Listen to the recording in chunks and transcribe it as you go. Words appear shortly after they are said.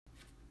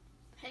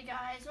Hey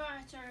guys, we're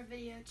going to start a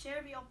video. Today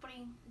we'll be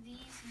opening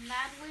these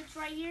Mad Lids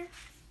right here.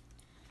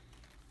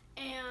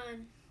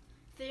 And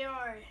they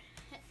are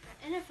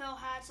NFL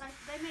hats. I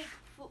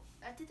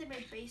think they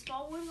make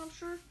baseball ones, I'm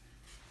sure.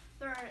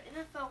 They're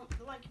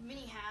NFL, like,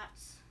 mini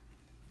hats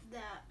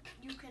that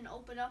you can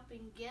open up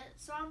and get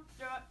some.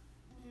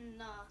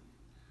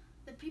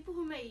 The people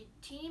who made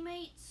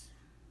Teammates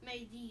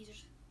made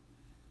these,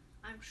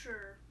 I'm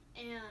sure.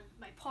 And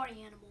my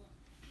party animal.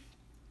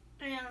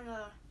 And,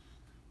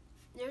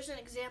 there's an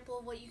example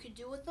of what you could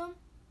do with them.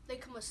 They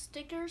come with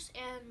stickers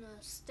and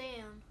a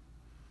stand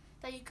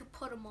that you could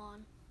put them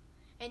on,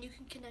 and you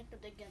can connect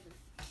them together.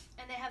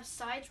 And they have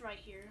sides right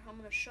here. I'm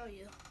going to show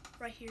you.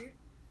 Right here.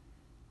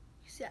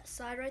 You see that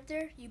side right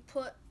there? You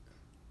put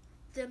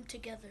them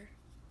together.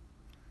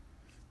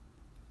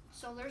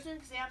 So there's an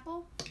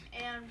example,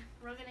 and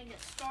we're going to get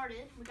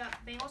started. We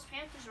got Bengals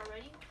Panthers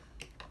already.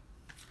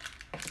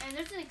 And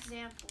there's an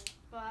example,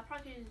 but I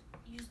probably could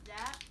use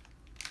that.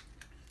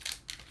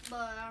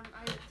 But I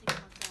didn't think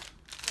about that.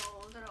 So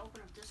we're going to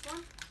open up this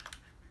one.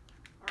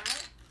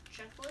 Alright,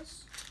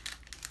 checklist.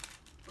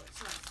 Let's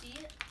not see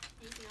it.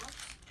 Anything else?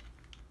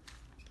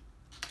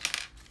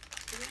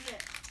 What do we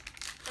get?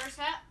 First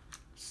hat,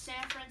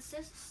 San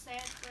Francisco.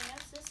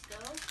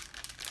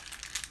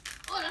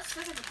 Oh, that's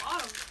stuck at the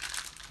bottom.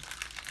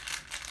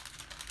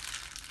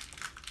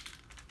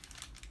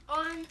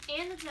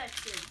 And the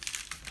Texans.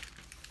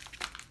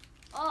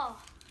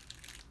 Oh,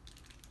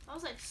 I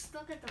was like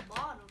stuck at the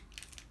bottom.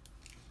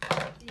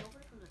 Can you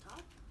open it from the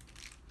top?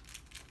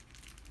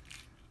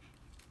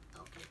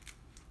 Okay.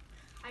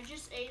 I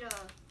just ate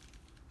a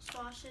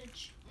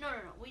sausage. No.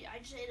 I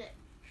just ate an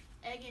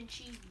egg and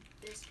cheese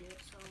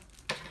biscuit, so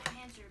my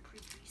hands are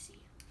pretty greasy.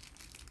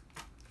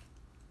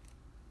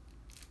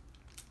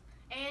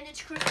 And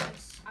it's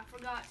Christmas. I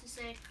forgot to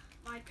say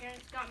my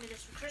parents got me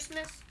this for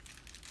Christmas.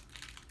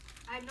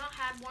 I have not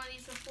had one of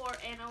these before,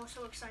 and I was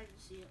so excited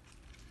to see it.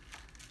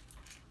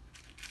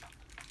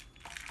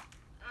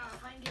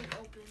 If I can get it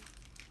open.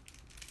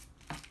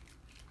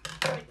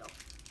 There we go.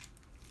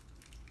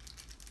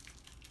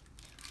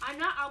 I'm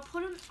not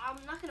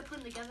gonna put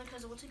them together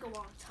because it will take a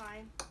long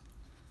time.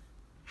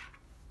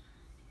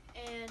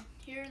 And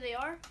here they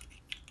are.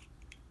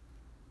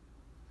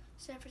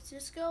 San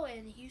Francisco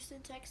and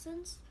Houston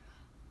Texans.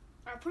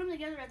 I'll put them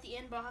together at the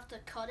end, but I'll have to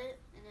cut it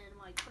and then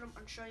like put them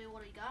and show you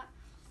what I got.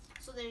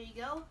 So there you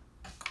go.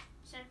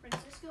 San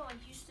Francisco and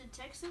Houston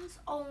Texans.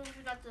 Oh, we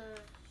forgot the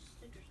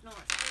stickers. No,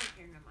 it's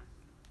here. Never mind.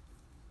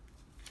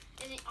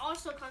 And it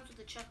also comes with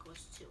a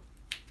checklist too.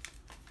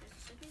 There's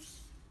the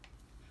stickers.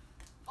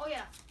 Oh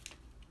yeah.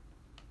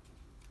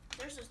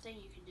 There's this thing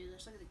you can do.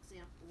 There's like an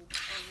example of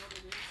what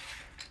it is.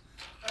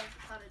 Or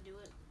how to do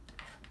it.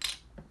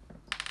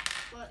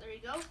 But there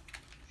you go.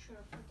 Should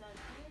I put that in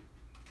here?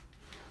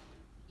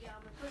 Yeah,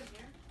 I'm gonna put it in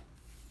here.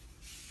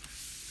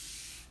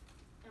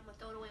 And I'm gonna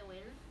throw it away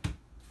later.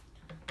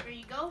 There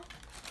you go.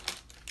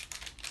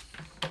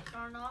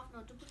 Starting off,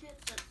 no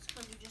duplicates. That's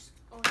because you just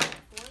only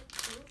get for it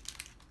too.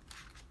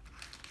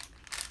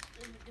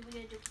 Did we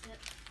get a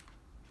duplicate?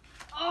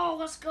 Oh,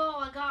 let's go.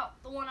 I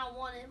got the one I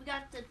wanted. We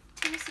got the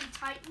Tennessee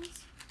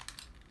Titans.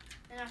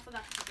 And I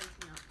forgot to put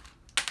everything out.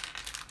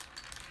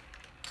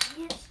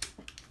 Yes.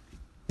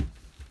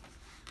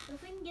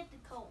 If we can get the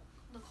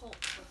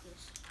Colts with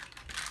this.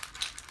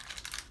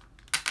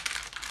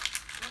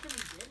 Look at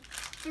we did.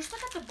 They're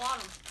stuck at the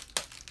bottom.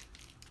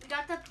 We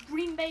got the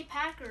Green Bay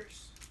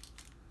Packers.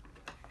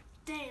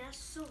 Dang, that's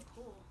so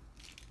cool.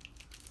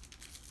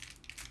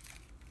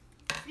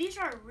 These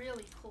are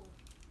really cool.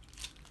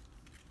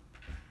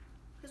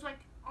 Because like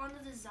on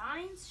the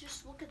designs,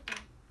 just look at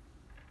them.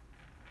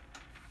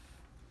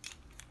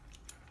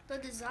 The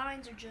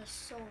designs are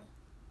just so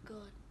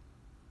good.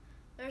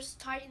 There's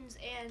Titans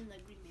and the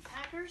Green Bay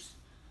Packers.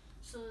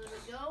 So there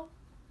we go.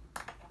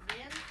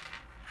 Again,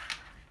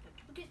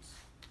 duplicates.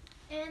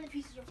 And the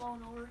pieces are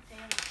falling over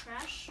and the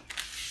trash.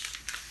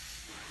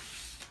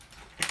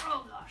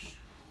 Oh gosh.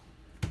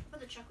 Put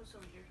the checklist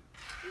over here.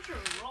 These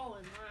are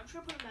rolling. I'm sure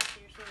I'll put them back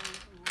here so they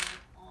can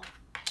roll off.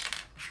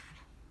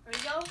 There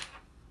you go.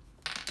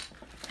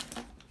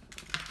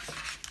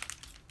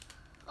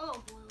 Oh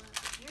boy,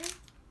 left in here.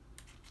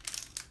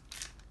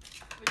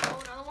 There we go,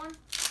 another one.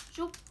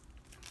 Shoop.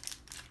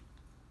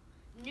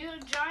 New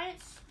York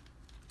Giants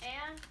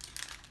and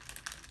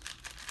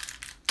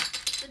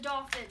the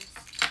Dolphins.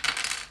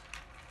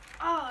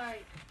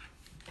 Alright.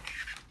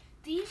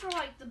 These are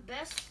like the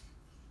best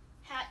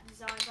hat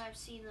designs I've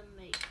seen them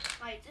make.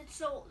 Like, it's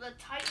so, the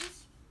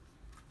Titans,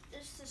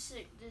 this is a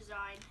sick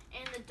design,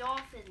 and the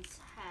Dolphins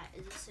hat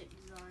is a sick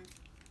design.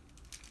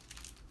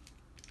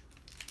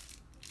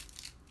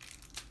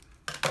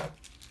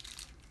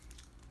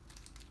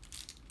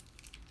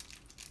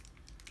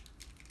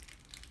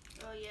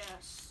 Oh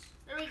yes,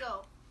 there we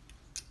go.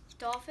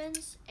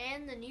 Dolphins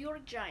and the New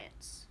York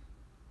Giants.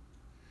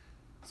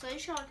 So they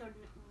should make like a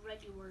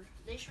regular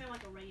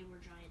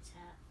Giants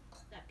hat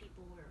that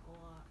people wear a whole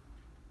lot.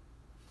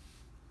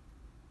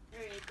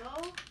 There you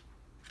go.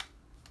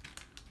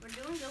 We're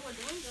doing good.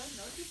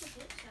 No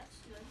duplicates. That's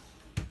good.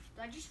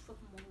 Did I just flip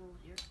him over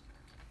here?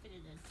 I think I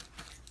did.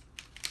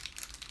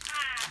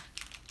 Ah!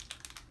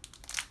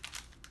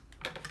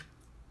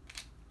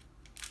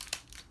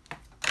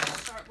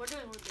 Start. We're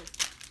doing really good.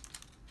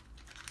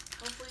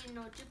 Hopefully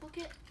no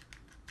duplicate.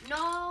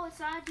 No, it's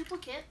not a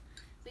duplicate.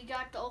 We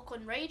got the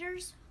Oakland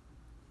Raiders.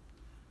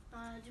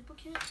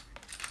 Duplicate.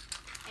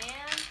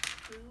 And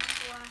who's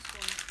the last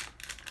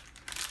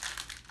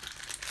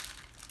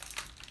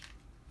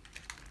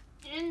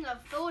one? In the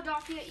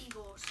Philadelphia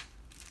Eagles.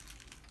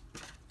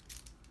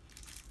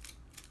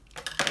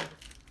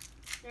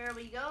 There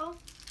we go.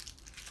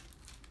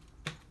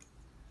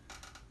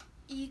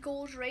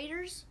 Eagles,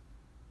 Raiders.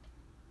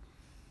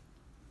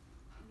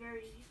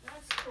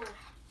 That's cool.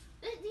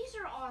 These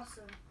are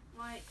awesome.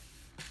 Like,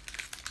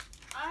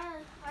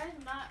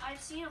 I've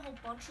seen a whole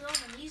bunch of them,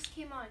 and these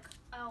came out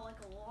a long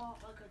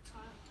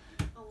time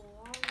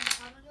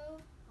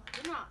ago.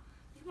 They're not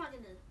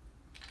gonna,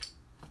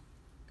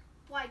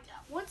 like,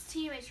 once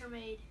teammates were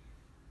made,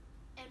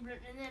 and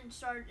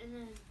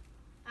then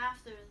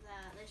after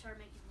that they started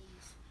making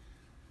these.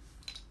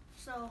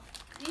 So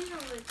these are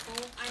really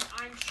cool.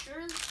 I'm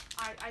sure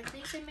I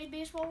think they made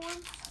baseball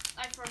ones.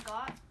 I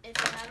forgot if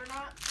they had or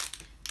not,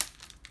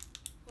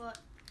 but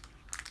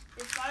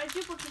it's not a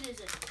duplicate, is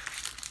it?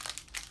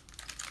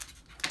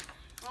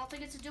 I don't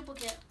think it's a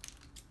duplicate.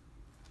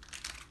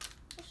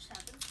 What just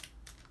happened?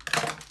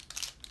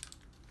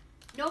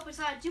 Nope, it's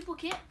not a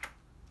duplicate.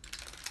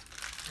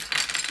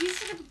 You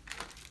should have.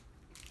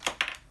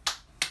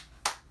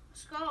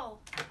 Let's go.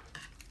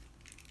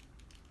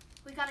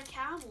 We got a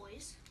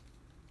Cowboys.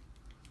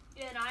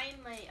 And I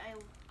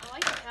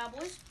like the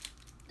Cowboys.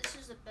 This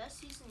is the best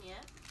season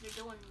yet. They're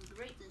doing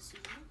great this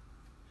season.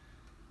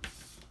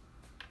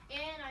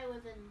 And I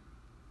live in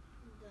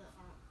the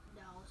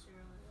Dallas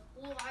area.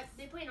 Well,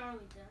 they play in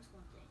Arlington, that's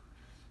one thing.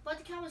 But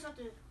the Cowboys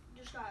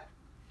just got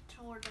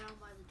torn down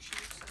by the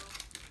Chiefs, so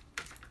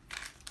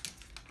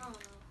I don't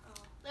know.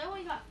 They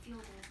only got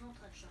field goals, no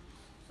touchdowns.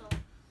 So,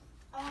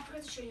 I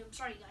forgot to show you. I'm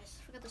sorry, guys.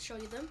 I forgot to show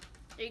you them.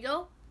 There you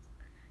go.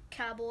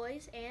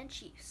 Cowboys and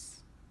Chiefs.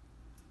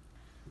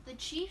 The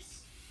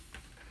Chiefs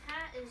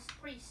hat is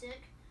pretty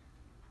sick.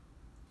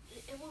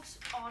 It looks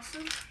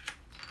awesome.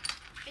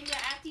 And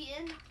yeah, at the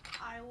end,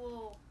 I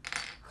will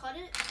cut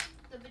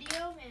the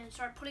video, and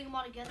start putting them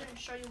all together and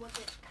show you what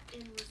the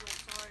end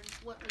results are and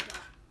what we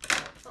got.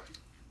 Oh,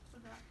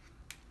 what's that?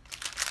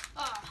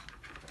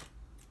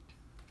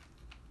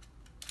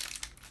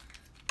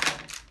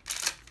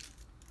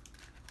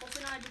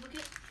 Hopefully not a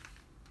duplicate.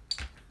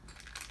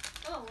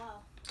 Oh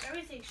wow,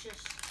 everything's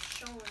just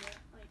showing it,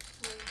 like,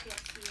 so you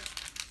can't see it.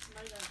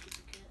 Somebody got a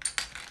duplicate.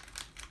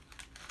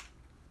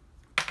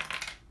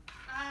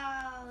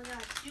 We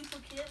got a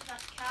duplicate. We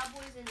got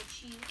Cowboys and the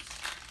Chiefs.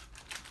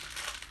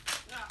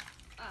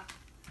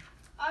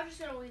 I'm just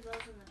gonna leave those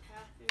in the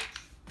package.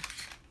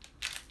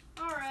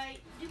 Alright,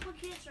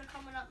 duplicates are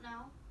coming up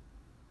now.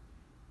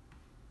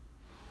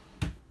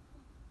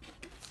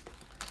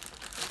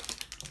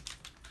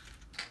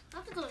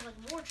 I think there's like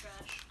more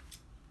trash.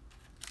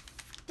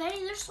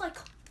 Dang, there's like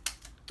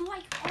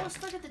all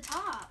stuck at the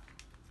top.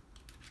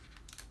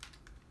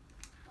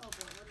 Oh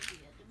boy, what did we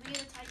get? Did we get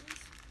the Titans?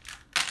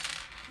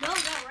 No,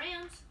 we got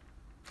Rams.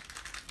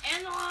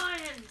 And the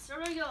Lions.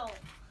 There we go.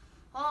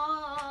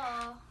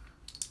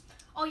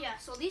 Oh yeah,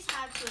 so these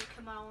had to have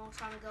come out a long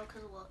time ago,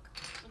 because look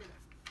at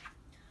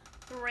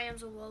that. The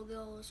Rams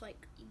logo is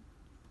like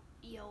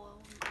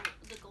yellow,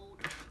 the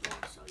gold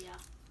one, so yeah.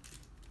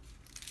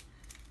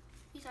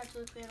 These had to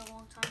have been a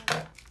long time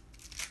ago.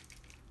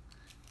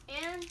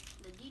 And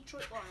the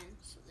Detroit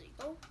Lions, so there you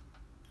go.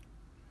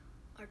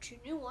 Our two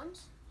new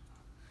ones.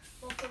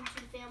 Welcome to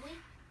the family.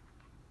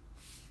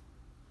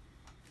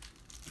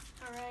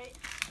 Alright.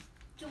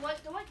 They're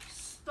like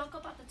stuck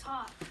up at the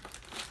top. I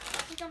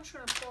think I'm just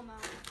gonna pull them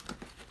out.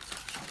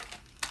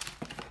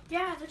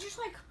 Yeah, they're just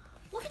like,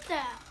 look at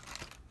that.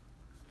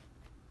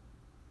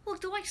 Look,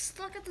 they're like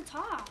stuck at the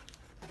top.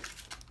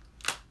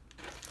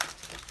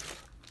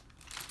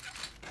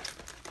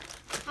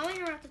 How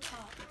many are at the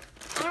top?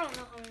 I don't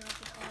know how many are at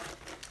the top.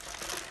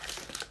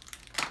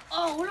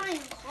 Oh, we're not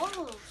even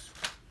close.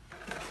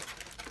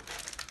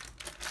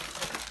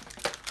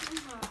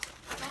 Oh my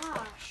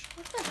gosh.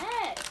 What the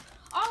heck?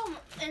 Oh,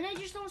 and they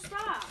just don't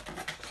stop.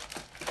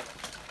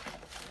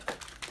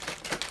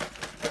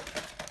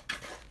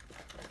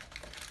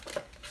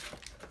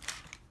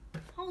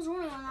 I was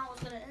wondering when that was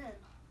gonna end.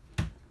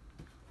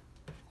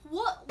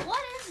 What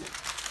is it?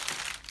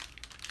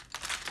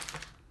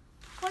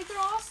 Like, they're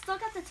all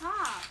stuck at the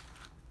top.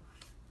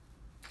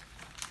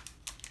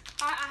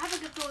 I have a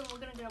good feeling we're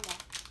gonna get them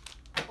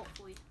all.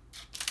 Hopefully.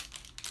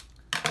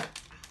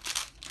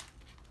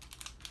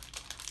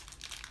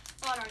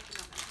 Oh, I already came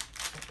out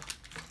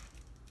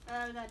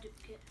now. We got a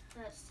duplicate.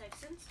 That's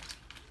Texans.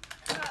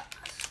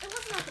 It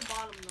wasn't at the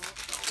bottom though,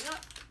 so we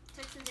got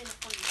Texans and the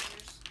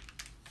 49ers.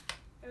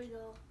 There we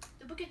go.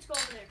 Duplicates go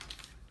over there.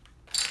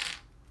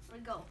 There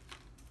we go.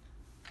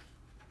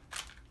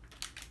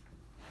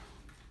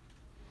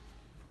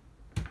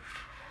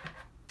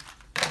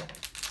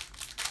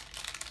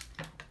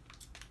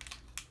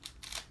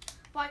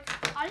 Like,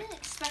 I didn't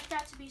expect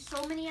that to be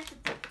so many at the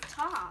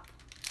top.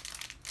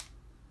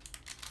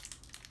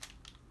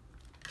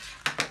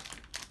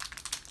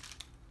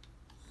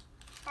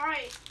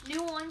 Alright,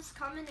 new ones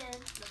coming in.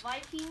 The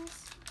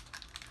Vikings.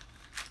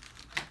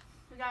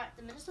 We got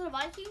the Minnesota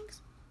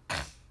Vikings.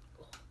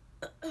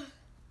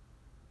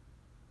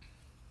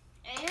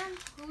 And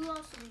who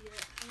else did we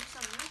get?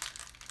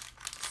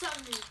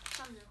 Something new.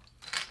 Something new.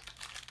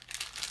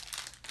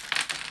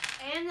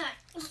 And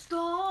let's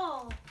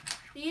go.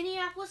 The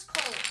Indianapolis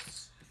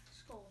Colts.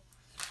 Let's go.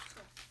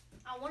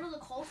 One of the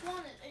Colts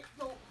one,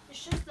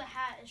 it's just the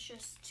hat. It's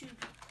just too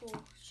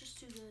cool. It's just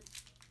too good.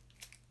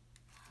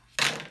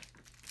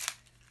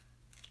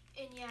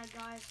 And yeah,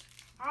 guys,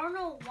 I don't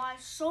know why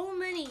so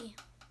many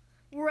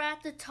were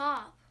at the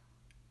top.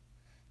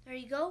 There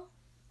you go.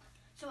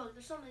 So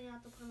there's so many I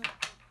have to put them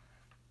at.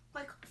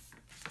 Like,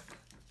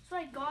 it's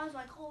like guys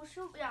like, oh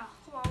sure, yeah,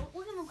 come on,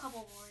 we'll give him a couple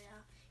more,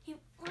 yeah. He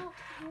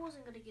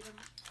wasn't gonna get him.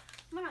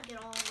 I might not get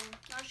all of them.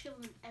 I'll just give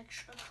him an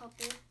extra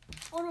couple.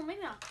 Oh no,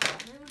 maybe not a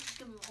couple. Maybe we'll just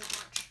give him a whole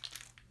bunch.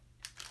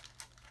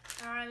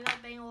 Alright, we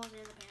got Bengals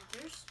and the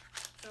Panthers.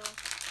 So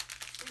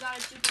we got a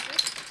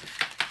duplicate.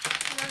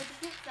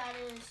 That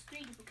is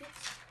 3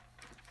 duplicates.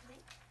 I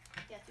think.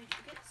 Yeah, 3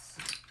 duplicates.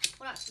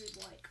 Well, not 3,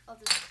 but like of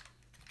this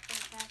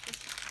package.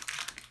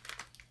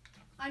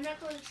 I'm not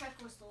throwing the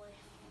checklist away.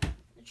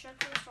 The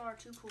checklists are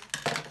too cool.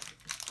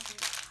 Okay.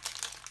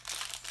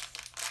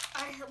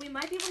 We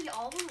might be able to get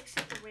all of them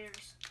except the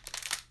rares.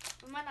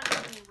 We might not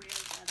get any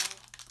rares at all.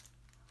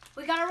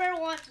 We got a rare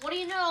one. What do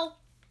you know?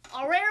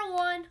 A rare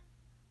one.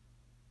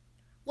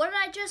 What did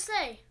I just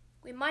say?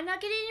 We might not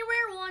get any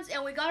rare ones,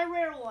 and we got a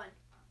rare one.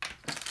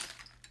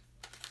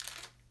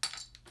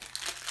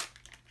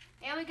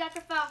 And we got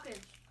the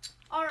Falcons.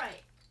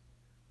 Alright.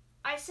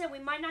 I said we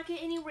might not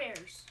get any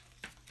rares.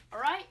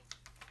 Alright?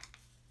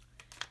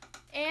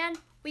 And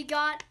we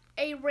got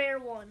a rare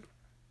one.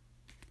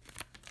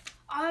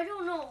 I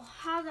don't know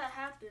how that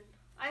happened.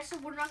 I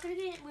said we might not get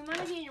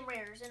any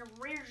rares, and a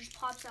rare just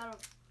pops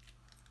out.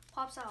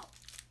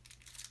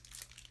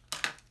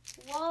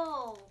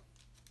 Whoa.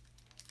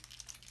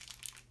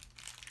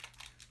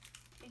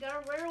 We got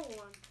a rare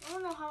one. I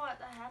don't know how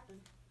that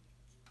happened.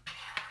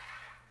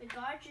 Did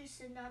God just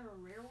send out a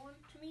rare one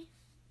to me?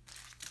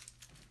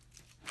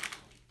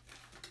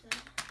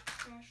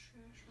 Trash.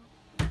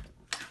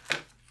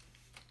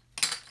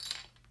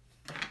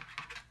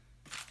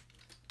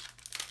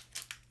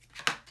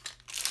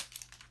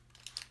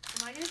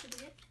 Am I gonna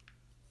duplicate?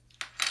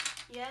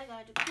 Yeah, I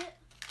got a duplicate.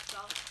 So,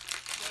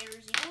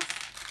 Raiders, Eagles.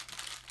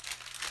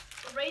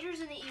 The Raiders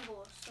and the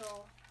Eagles.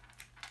 So,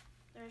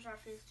 there's our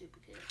 5th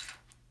duplicate.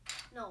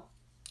 No,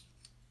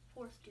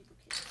 4th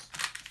duplicate.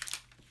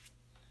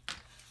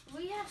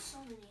 We have so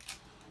many.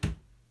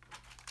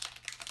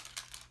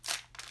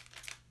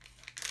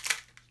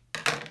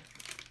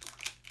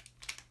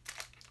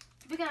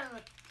 We got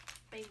the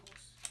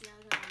Bengals. Yeah,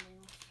 I got the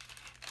Bengals.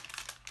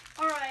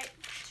 Alright,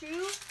 2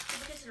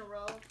 duplicates in a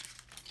row.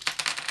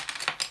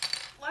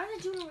 Why are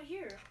they doing over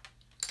here?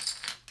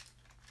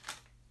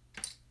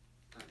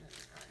 Oh, no.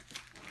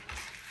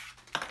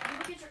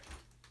 Duplicates are...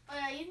 Oh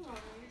yeah, you can go over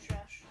there. You're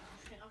trash. I'm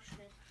just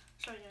kidding.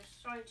 Sorry guys.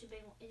 Sorry to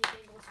any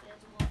Bengals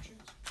fans and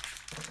watchers.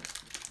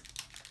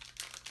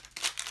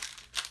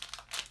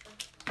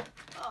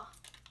 Oh.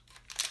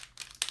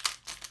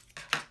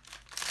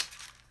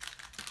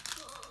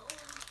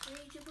 3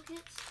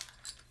 duplicates.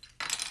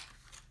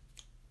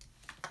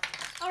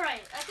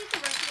 Alright, I think the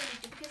rest of them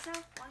are duplicates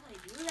now. Why did I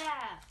do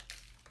that?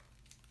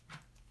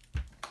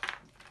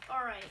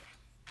 Alright.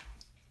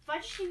 If I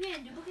just keep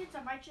getting duplicates, I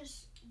might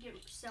just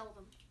sell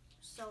them.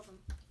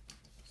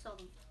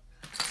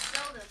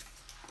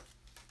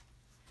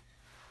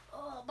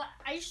 Oh, but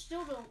I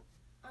still don't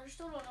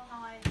know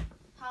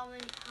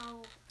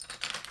how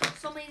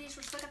so many of these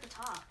were stuck at the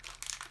top.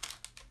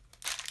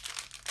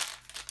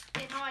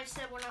 And how I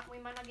said we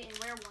might not get any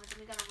rare ones, and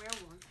we got a rare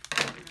one.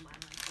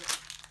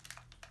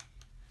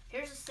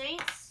 Here's the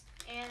Saints,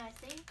 and I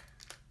think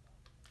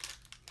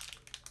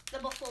the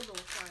Buffalo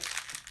Bills. Sorry.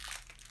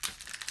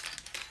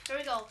 Here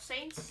we go,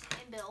 Saints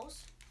and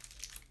Bills.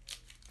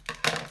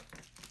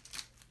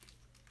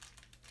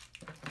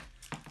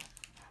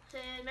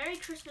 And Merry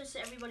Christmas to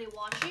everybody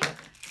watching.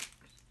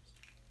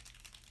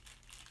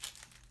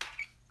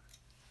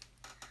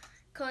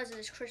 Because it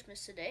is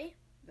Christmas today,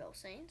 Bill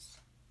Saints.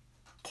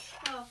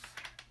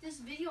 This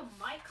video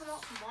might come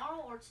out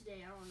tomorrow or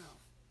today, I don't know.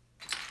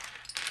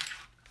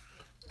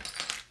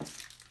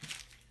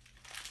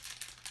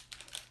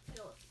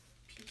 Got a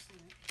piece in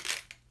there.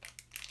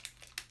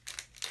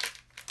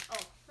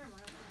 Oh, never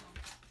mind.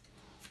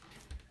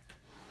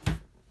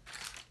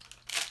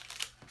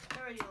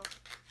 There we go.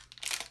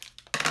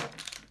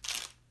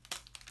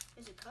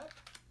 Is it cut?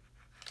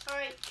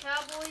 Alright,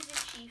 Cowboys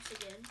and Chiefs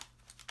again.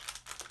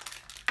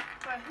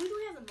 Alright, who do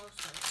we have the most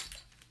of?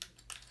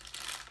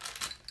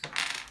 I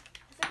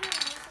think we have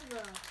the most of the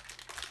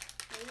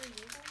Raiders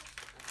Eagles.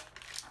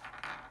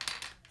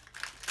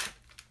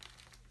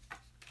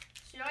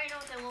 So you already know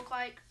what they look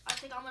like. I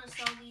think I'm going to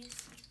sell these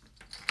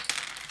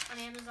on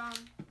Amazon.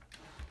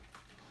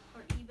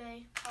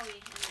 eBay,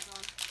 probably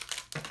Amazon.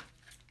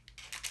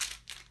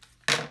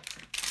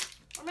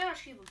 Or maybe I'll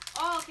keep them.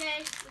 Oh,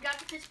 okay. We got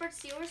the Pittsburgh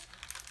Steelers.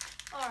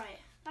 Alright.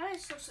 That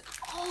is so sick.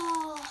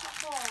 Oh.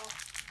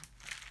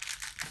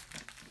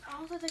 I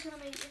don't think they're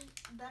gonna make it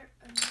better.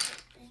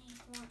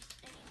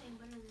 Anything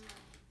better than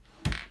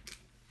that.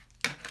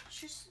 It's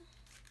just.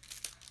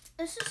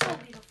 This is so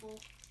beautiful.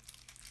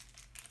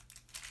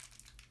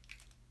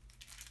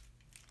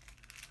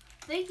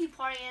 Thank you,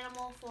 Party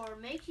Animal, for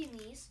making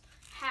these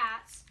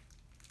hats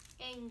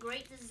and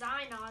great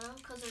design on them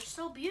because they're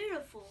so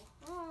beautiful.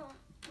 Oh,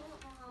 I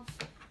don't know how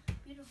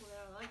beautiful they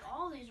are. Like,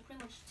 all these are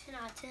pretty much 10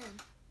 out of 10. You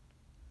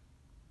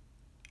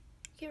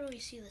can't really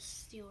see the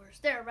Steelers.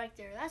 There, right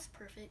there. That's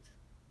perfect.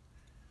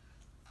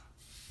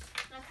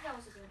 I think that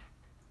was a good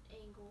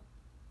angle.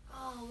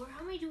 Oh,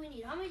 how many do we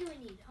need? How many do we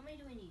need? How many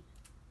do we need?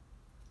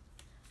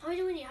 How many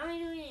do we need? How many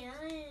do we need?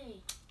 How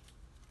many?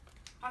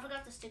 I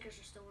forgot the stickers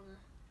are still in the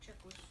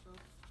checklist, so.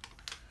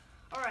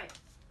 Alright.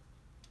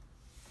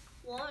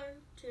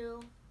 1,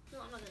 2.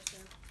 No, I'm not gonna say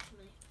too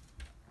many.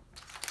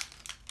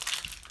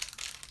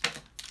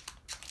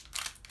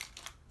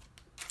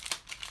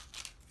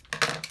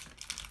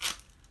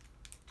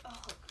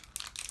 Oh.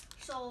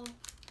 So,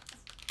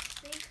 I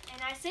think,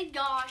 and I say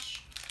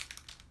gosh.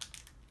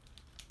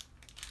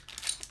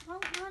 Well,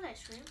 not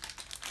ice cream.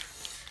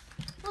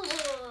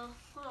 Oh.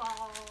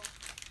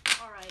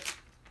 Alright.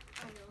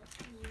 I know.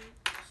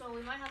 So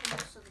we might have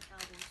most of the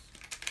Cowboys.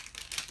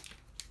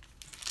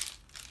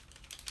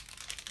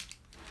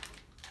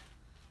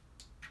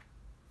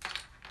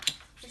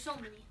 There's so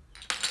many.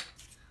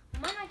 We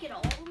might not get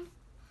all of them.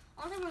 I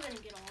don't think we're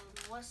gonna get all of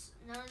them. Unless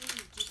none of these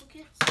are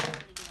duplicates, we're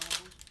gonna get all of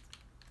them.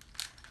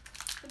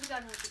 But we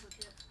got another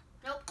duplicate.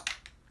 Nope.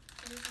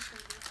 What is this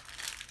gonna be?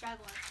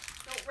 Jaguars.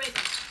 Nope,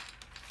 Ravens.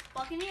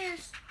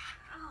 Buccaneers.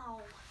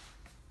 Ow.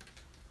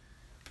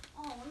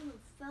 Oh, one of them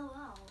fell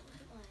out.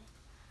 Look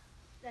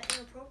at that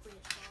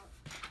inappropriate spot.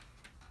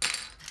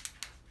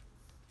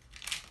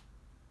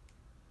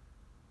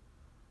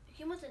 It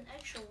came with an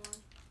extra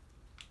one.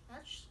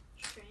 That's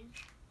strange.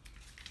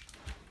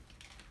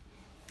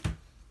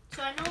 So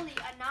I know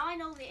now I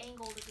know the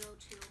angle to go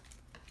to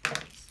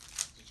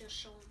just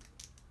show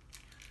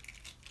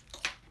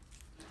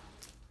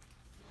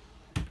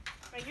them.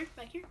 Right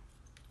here.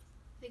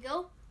 They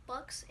go.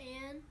 Bucks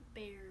and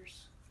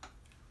Bears.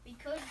 We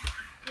could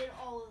get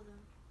all of them.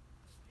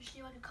 Just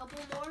need like a couple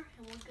more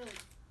and we're good.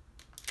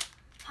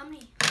 How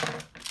many?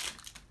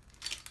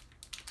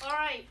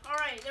 Alright,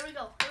 there we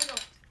go.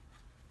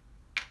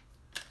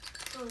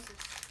 What is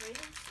this?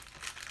 Ravens?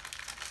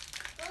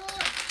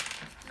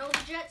 No,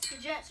 the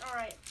Jets,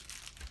 alright.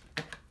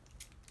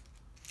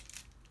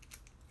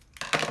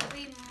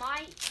 We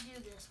might do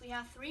this. We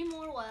have 3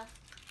 more left,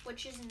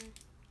 which is in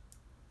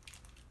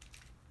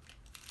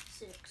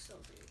 6, so I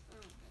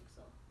don't think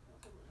so.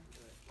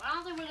 I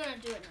don't think we're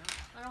gonna do it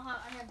now.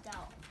 I have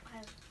doubt. I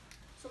have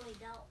so many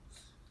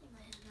doubts in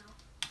my head now.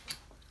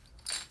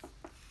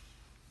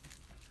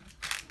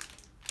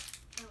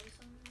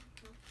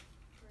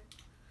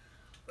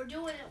 We're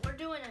doing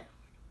it.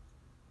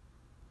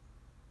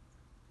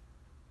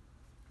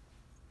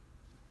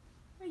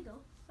 There you go.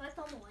 That's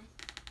on the way.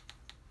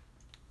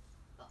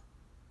 Oh,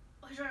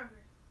 he's right over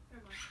here.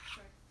 Never mind.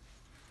 Sorry.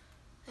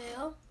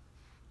 Hey,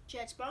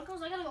 Jets,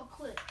 Broncos. I gotta go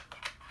quick.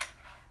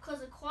 Cause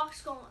the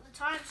clock's going. The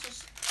time's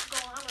just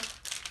going.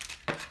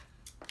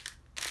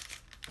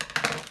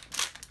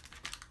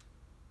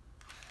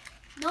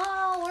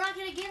 No, we're not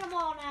gonna get them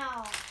all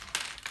now.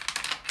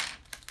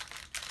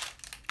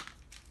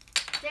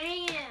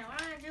 Dang it, we're not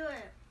gonna do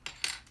it.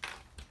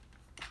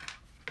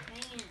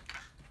 Dang it.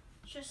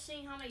 Just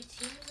seeing how many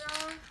teams there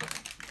are.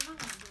 We're not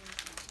gonna do it.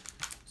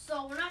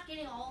 So we're not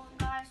getting all of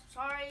them, guys.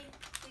 Sorry.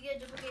 We get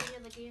duplicated here,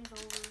 the game's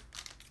over.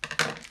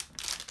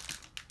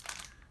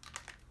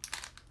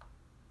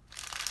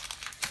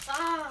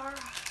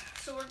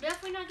 So we're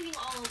definitely not getting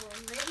all of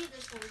them. Maybe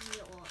this one we can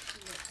get one.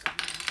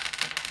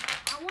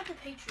 I want the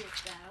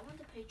Patriots, Dad. I want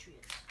the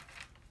Patriots.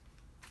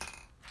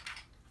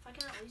 If I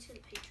can at least get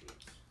the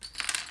Patriots.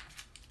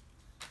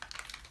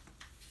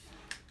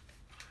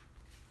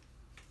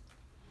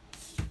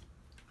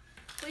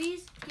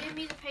 Please give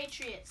me the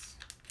Patriots.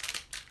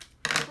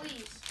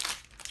 Please.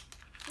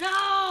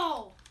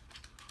 No!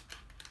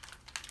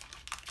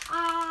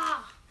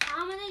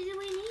 How many do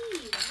we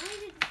need?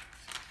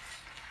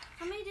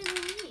 How many do we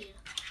need?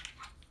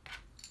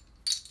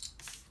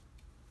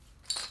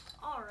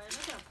 Alright,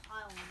 I'm gonna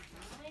pile on.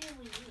 How many do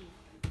we need?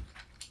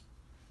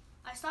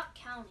 I stopped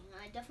counting.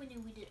 I definitely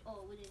knew we did.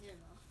 Oh, we didn't get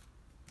enough.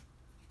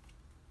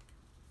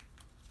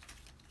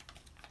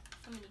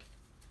 How many?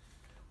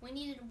 We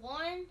needed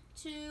 1,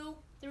 2,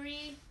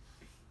 3.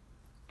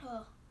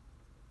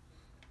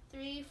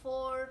 3,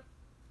 4,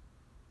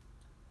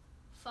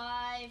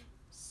 5,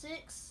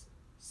 6,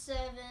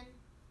 7,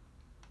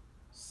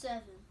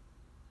 7.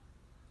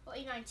 Well,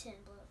 8, 9, 10,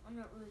 but I'm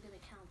not really gonna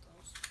count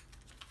those.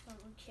 I don't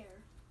really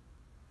care.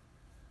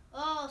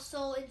 Oh,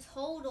 so in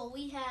total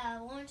we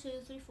have 1,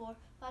 2, 3, 4,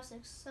 5,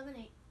 6, 7,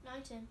 8,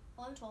 9, 10,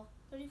 11, 12,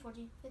 13,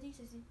 14, 15,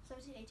 16,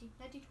 17, 18,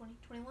 19, 20,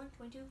 21,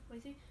 22,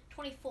 23,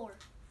 24.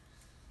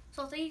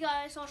 So thank you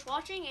guys so much for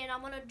watching, and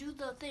I'm gonna do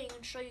the thing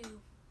and show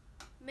you.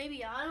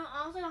 Maybe I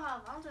don't think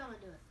I'm gonna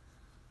do it.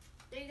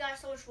 Thank you guys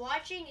so much for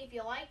watching. If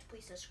you liked,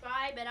 please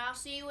subscribe, and I'll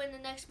see you in the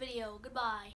next video. Goodbye.